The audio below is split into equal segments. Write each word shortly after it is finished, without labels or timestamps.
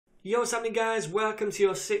Yo, what's happening guys? Welcome to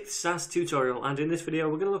your 6th Sass tutorial, and in this video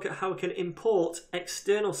we're going to look at how we can import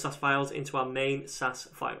external Sass files into our main Sass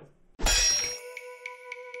file.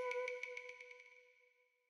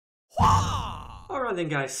 Alright then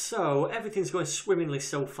guys, so everything's going swimmingly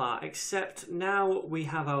so far, except now we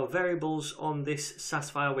have our variables on this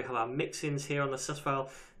Sass file, we have our mixins here on the Sass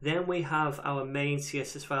file, then we have our main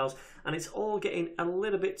CSS files, and it's all getting a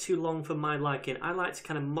little bit too long for my liking. I like to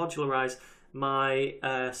kind of modularize my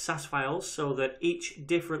Sass files so that each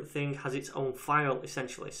different thing has its own file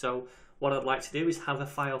essentially. So what I'd like to do is have a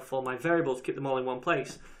file for my variables, keep them all in one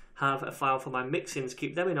place, have a file for my mixins,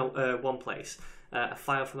 keep them in one place, a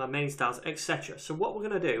file for my main styles, etc. So what we're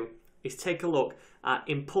going to do is take a look at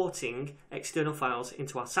importing external files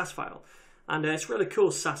into our Sass file. And it's really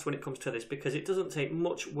cool Sass when it comes to this because it doesn't take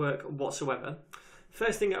much work whatsoever.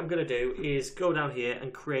 First thing I'm going to do is go down here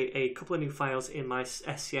and create a couple of new files in my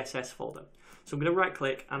SCSS folder. So I'm going to right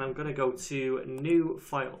click and I'm going to go to new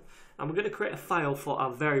file. And we're going to create a file for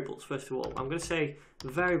our variables first of all. I'm going to say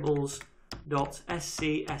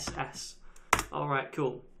variables.scss. Alright,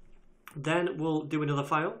 cool. Then we'll do another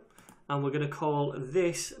file and we're going to call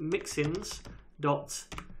this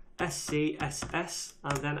mixins.scss,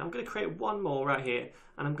 and then I'm going to create one more right here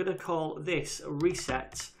and I'm going to call this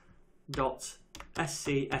reset.scss,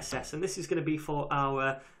 and this is going to be for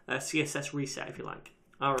our CSS reset if you like.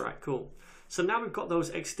 Alright, cool. So now we've got those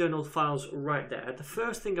external files right there. The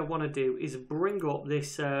first thing I want to do is bring up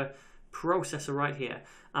this processor right here,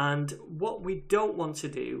 and what we don't want to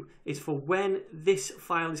do is for when this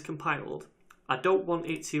file is compiled, I don't want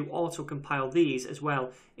it to auto compile these as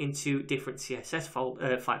well into different CSS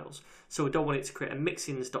files. So I don't want it to create a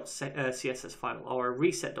mixins.css file or a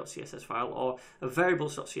reset.css file or a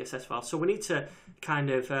variables.css file. So we need to kind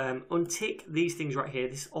of untick these things right here,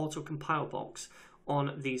 this auto compile box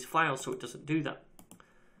on these files, so it doesn't do that.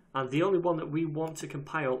 And the only one that we want to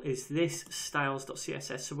compile is this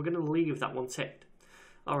styles.css, so we're going to leave that one ticked.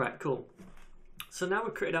 Alright, cool. So now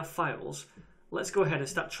we've created our files, let's go ahead and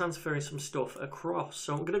start transferring some stuff across.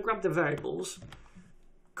 So I'm going to grab the variables,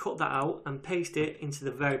 cut that out and paste it into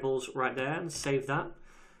the variables right there and save that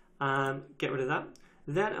and get rid of that.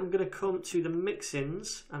 Then I'm going to come to the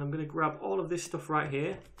mixins and I'm going to grab all of this stuff right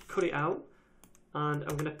here, cut it out, and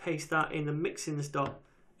I'm going to paste that in the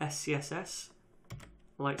mixins.scss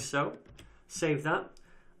like so. Save that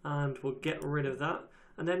and we'll get rid of that.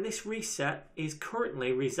 And then this reset is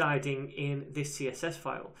currently residing in this CSS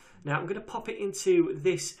file. Now I'm going to pop it into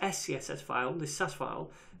this SCSS file, this Sass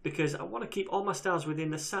file, because I want to keep all my styles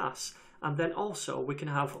within the Sass, and then also we can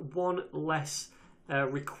have one less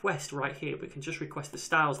request right here. We can just request the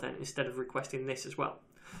styles then instead of requesting this as well.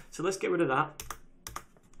 So let's get rid of that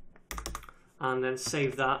and then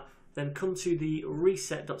save that. Then come to the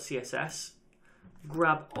reset.css,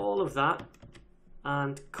 grab all of that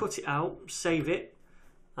and cut it out, save it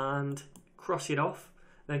and cross it off.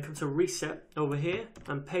 Then come to reset over here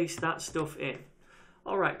and paste that stuff in.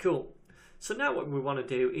 Alright, cool. So now what we want to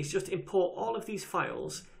do is just import all of these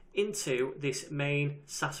files into this main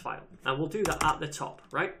Sass file, and we'll do that at the top,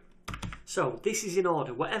 right? So this is in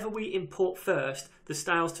order. Whatever we import first, the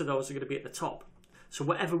styles to those are going to be at the top. So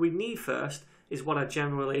whatever we need first is what I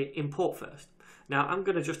generally import first. Now I'm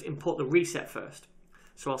going to just import the reset first.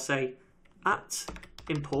 So I'll say at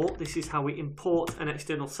import, this is how we import an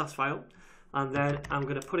external Sass file, and then I'm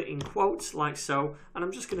going to put it in quotes like so, and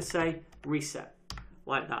I'm just going to say reset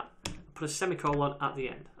like that. Put a semicolon at the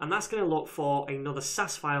end, and that's going to look for another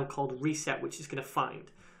Sass file called reset, which is going to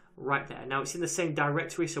find right there. Now it's in the same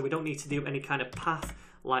directory, so we don't need to do any kind of path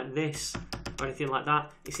like this or anything like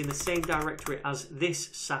that. It's in the same directory as this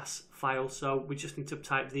Sass file, so we just need to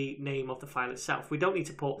type the name of the file itself. We don't need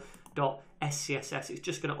to put .scss, it's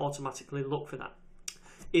just going to automatically look for that.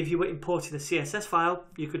 If you were importing a CSS file,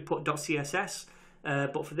 you could put .css,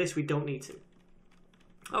 but for this we don't need to.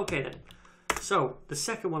 Okay then, so the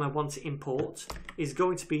second one I want to import is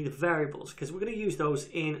going to be the variables, because we're going to use those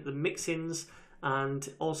in the mixins and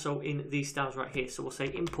also in these styles right here. So we'll say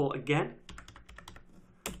import again,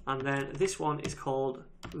 and then this one is called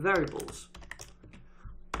variables.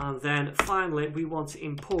 And then finally we want to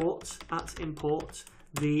import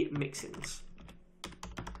the mixins.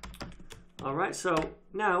 Alright, so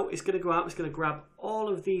now it's going to go out, it's going to grab all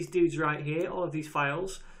of these dudes right here, all of these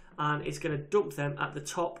files, and it's going to dump them at the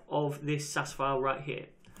top of this Sass file right here.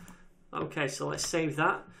 Okay, so let's save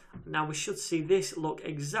that. Now we should see this look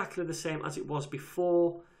exactly the same as it was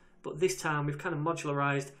before but this time we've kind of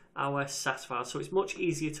modularized our Sass file, so it's much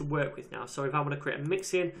easier to work with now. So if I want to create a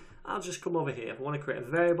mixin, I'll just come over here. If I want to create a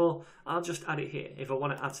variable, I'll just add it here. If I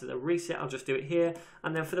want to add to the reset, I'll just do it here.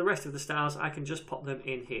 And then for the rest of the styles, I can just pop them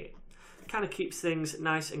in here. Kind of keeps things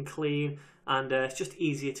nice and clean, and it's just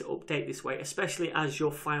easier to update this way, especially as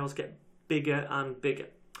your files get bigger and bigger.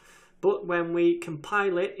 But when we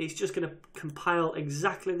compile it, it's just going to compile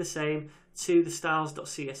exactly the same to the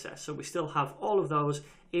styles.css. So we still have all of those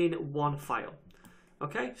in one file.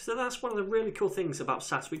 Okay, so that's one of the really cool things about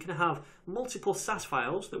Sass. We can have multiple Sass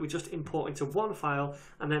files that we just import into one file,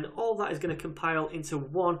 and then all that is going to compile into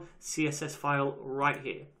one CSS file right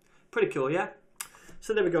here. Pretty cool, yeah?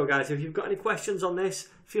 So there we go, guys. If you've got any questions on this,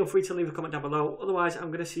 feel free to leave a comment down below. Otherwise, I'm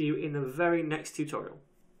going to see you in the very next tutorial.